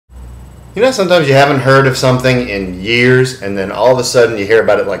You know, sometimes you haven't heard of something in years, and then all of a sudden you hear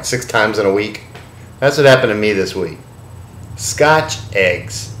about it like 6 times in a week. That's what happened to me this week. Scotch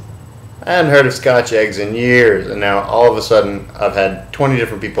eggs. I hadn't heard of Scotch eggs in years, and now all of a sudden I've had 20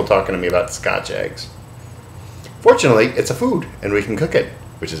 different people talking to me about Scotch eggs. Fortunately, it's a food, and we can cook it,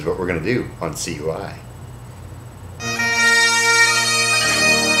 which is what we're going to do on CUI.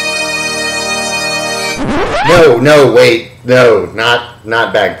 No, wait. No,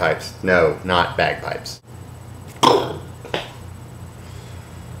 not bagpipes. No, not bagpipes.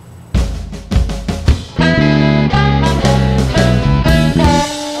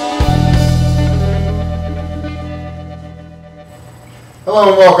 Hello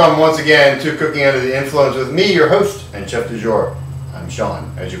and welcome once again to Cooking Under the Influence with me, your host and chef du jour. I'm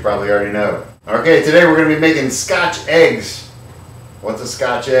Sean, as you probably already know. Okay, today we're going to be making Scotch eggs. What's a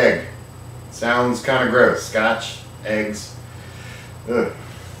Scotch egg? Sounds kind of gross. Scotch, eggs. Ugh.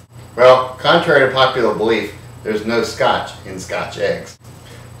 Well, contrary to popular belief, there's no Scotch in Scotch eggs.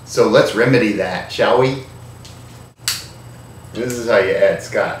 So let's remedy that, shall we? This is how you add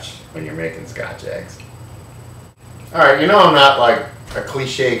Scotch when you're making Scotch eggs. Alright, you know I'm not like a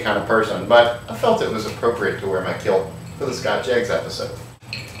cliche kind of person, but I felt it was appropriate to wear my kilt for the Scotch eggs episode.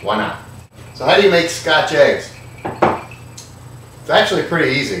 Why not? So how do you make Scotch eggs? It's actually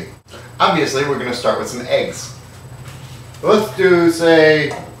pretty easy. Obviously, we're going to start with some eggs. Let's do, say,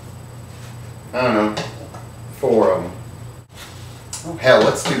 I don't know, 4 of them. Oh, hell,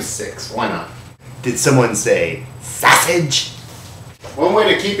 let's do 6. Why not? Did someone say sausage? One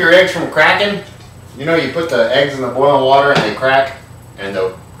way to keep your eggs from cracking, you know, you put the eggs in the boiling water and they crack and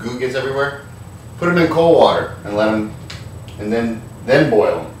the goo gets everywhere. Put them in cold water and let them, and then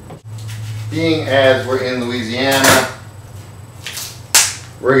boil them. Being as we're in Louisiana,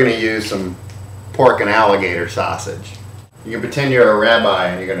 we're going to use some pork and alligator sausage. You can pretend you're a rabbi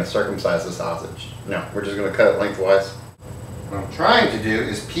and you're going to circumcise the sausage. No, we're just going to cut it lengthwise. What I'm trying to do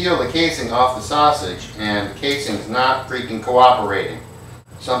is peel the casing off the sausage, and the casing's not freaking cooperating.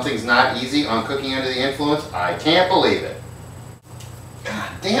 Something's not easy on Cooking Under the Influence. I can't believe it.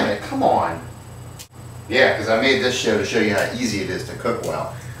 God damn it, come on. Yeah, because I made this show to show you how easy it is to cook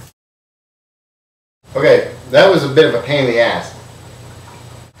well. Okay, that was a bit of a pain in the ass.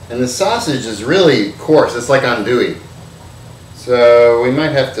 And the sausage is really coarse. It's like andouille. So we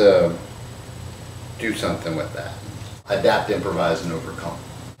might have to do something with that. Adapt, improvise, and overcome.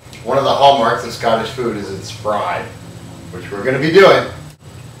 One of the hallmarks of Scottish food is it's fried, which we're going to be doing.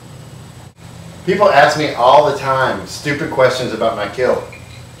 People ask me all the time stupid questions about my kilt.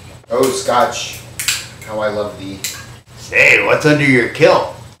 Oh, Scotch, how I love thee. Say, what's under your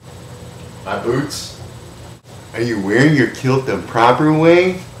kilt? My boots. Are you wearing your kilt the proper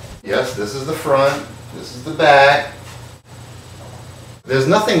way? Yes, this is the front, this is the back. There's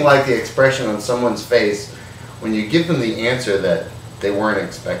nothing like the expression on someone's face when you give them the answer that they weren't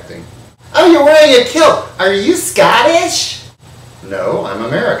expecting. Oh, you're wearing a kilt! Are you Scottish? No, I'm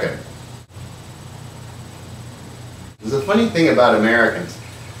American. There's a funny thing about Americans.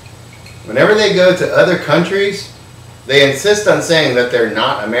 Whenever they go to other countries, they insist on saying that they're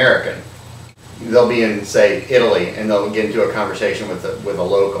not American. They'll be in, say, Italy, and they'll get into a conversation with a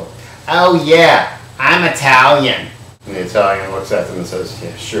local. Oh yeah, I'm Italian. And the Italian looks at them and says,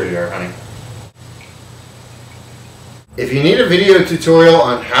 yeah, sure you are, honey. If you need a video tutorial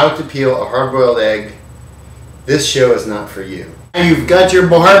on how to peel a hard-boiled egg, this show is not for you. You've got your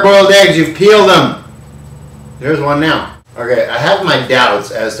hard-boiled eggs, you've peeled them. There's one now. Okay, I have my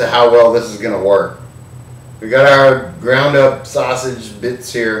doubts as to how well this is going to work. We got our ground up sausage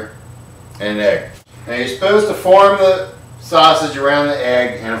bits here and an egg. Now you're supposed to form the sausage around the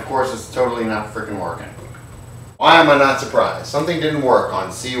egg, and of course it's totally not freaking working. Why am I not surprised? Something didn't work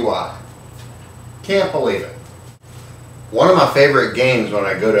on CUI. Can't believe it. One of my favorite games when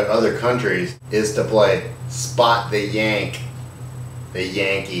I go to other countries is to play Spot the Yank. The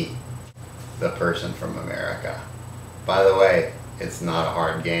Yankee. The person from America. By the way, it's not a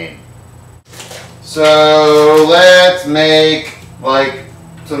hard game. So let's make like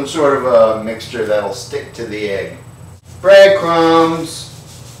some sort of a mixture that'll stick to the egg. Breadcrumbs.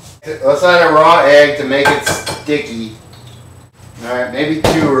 Let's add a raw egg to make it sticky. Alright, maybe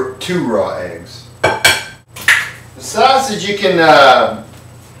two raw eggs. The sausage you can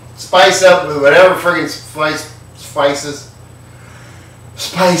spice up with whatever friggin'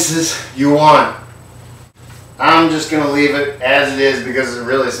 spices you want. I'm just going to leave it as it is because it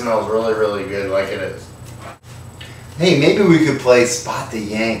really smells really, really good like it is. Hey, maybe we could play Spot the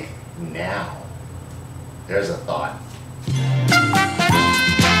Yank now. There's a thought.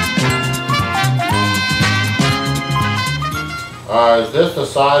 Is this the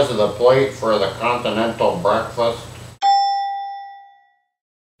size of the plate for the continental breakfast?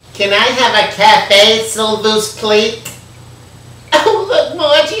 Can I have a cafe, s'il please? Oh, look,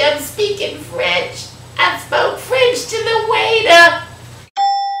 Margie, I'm speaking French. I spoke French to the waiter.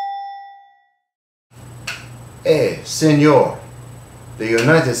 Hey, senor. The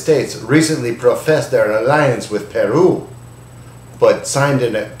United States recently professed their alliance with Peru, but signed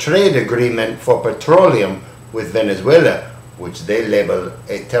a trade agreement for petroleum with Venezuela, which they label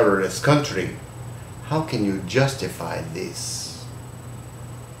a terrorist country. How can you justify this?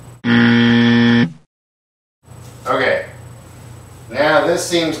 Okay. Now this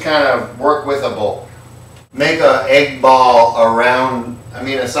seems kind of work-withable. Make a egg ball around,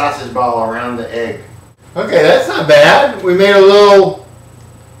 a sausage ball around the egg. Okay, that's not bad. We made a little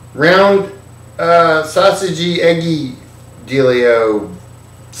round sausagey, eggy dealio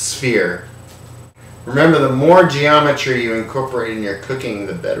sphere. Remember, the more geometry you incorporate in your cooking,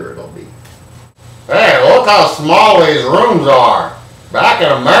 the better it'll be. Hey, look how small these rooms are. Back in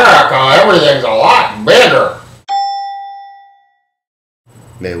America, everything's a lot bigger.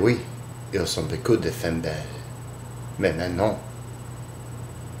 Mais oui, ils sont beaucoup de femmes belles. Mais maintenant,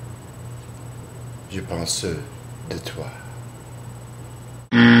 je pense de toi.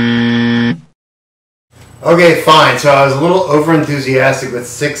 Okay, fine. So I was a little over-enthusiastic with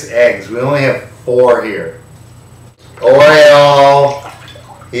 6 eggs. We only have 4 here. Oil.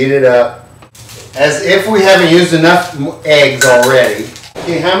 Heat it up. As if we haven't used enough eggs already.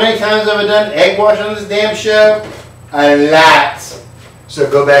 Okay, how many times have I done egg wash on this damn show? A lot. So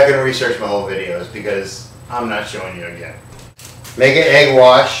go back and research my whole videos because I'm not showing you again. Make an egg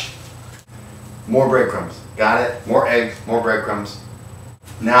wash. More breadcrumbs. Got it? More eggs, more breadcrumbs.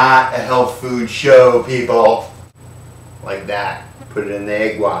 Not a health food show, people. Like that. Put it in the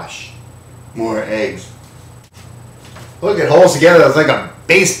egg wash. More eggs. Look, it holds together. It's like a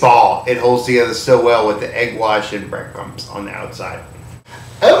baseball. It holds together so well with the egg wash and breadcrumbs on the outside.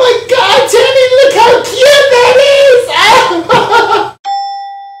 Oh my God, Teddy, look how cute that is!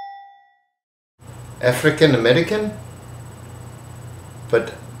 African American?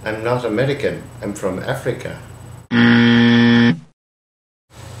 But I'm not American. I'm from Africa.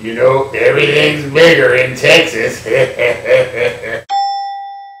 You know, everything's bigger in Texas.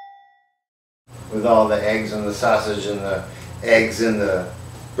 With all the eggs and the sausage and the eggs and the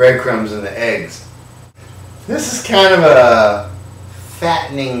breadcrumbs and the eggs. This is kind of a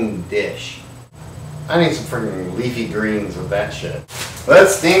fattening dish. I need some freaking leafy greens with that shit.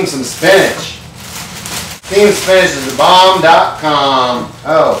 Let's steam some spinach. Steam spinach is bomb.com.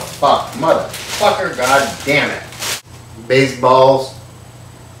 Oh, fuck. Motherfucker. God damn it. Baseballs.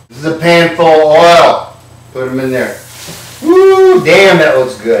 This is a pan full of oil. Put them in there. Woo! Damn, that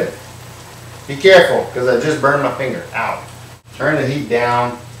looks good. Be careful, because I just burned my finger. Ow. Turn the heat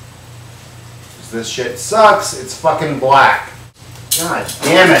down. This shit sucks. It's fucking black. God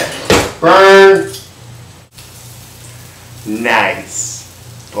damn it. Burn. Nice.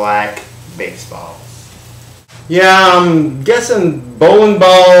 Black baseballs. Yeah, I'm guessing bowling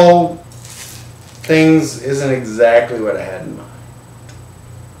ball things isn't exactly what I had in mind.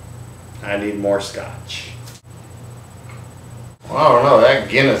 I need more scotch. Well, I don't know, that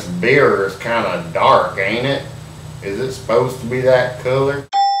Guinness beer is kind of dark, ain't it? Is it supposed to be that color?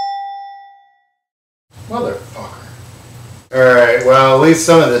 Motherfucker. Alright, well, at least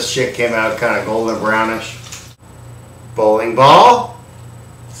some of this shit came out kind of golden brownish. Bowling ball,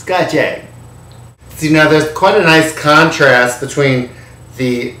 scotch egg. See, now there's quite a nice contrast between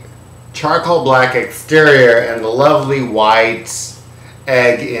the charcoal black exterior and the lovely white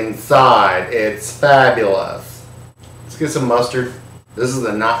egg inside. It's fabulous. Let's get some mustard. This is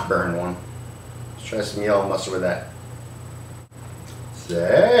the not burn one. Let's try some yellow mustard with that.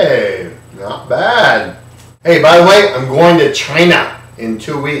 Say, not bad. Hey, by the way, I'm going to China in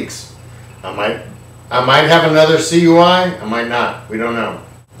 2 weeks. I might have another CUI. I might not. We don't know.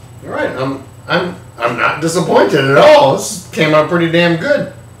 All right, I'm not disappointed at all. This came out pretty damn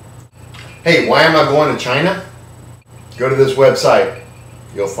good. Hey, why am I going to China? Go to this website.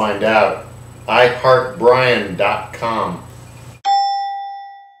 You'll find out. iHeartBrian.com.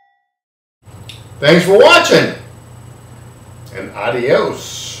 Thanks for watching. And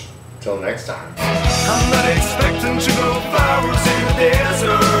adios. Till next time. I'm not expecting to grow flowers in the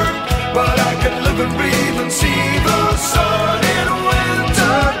desert, but I can live and breathe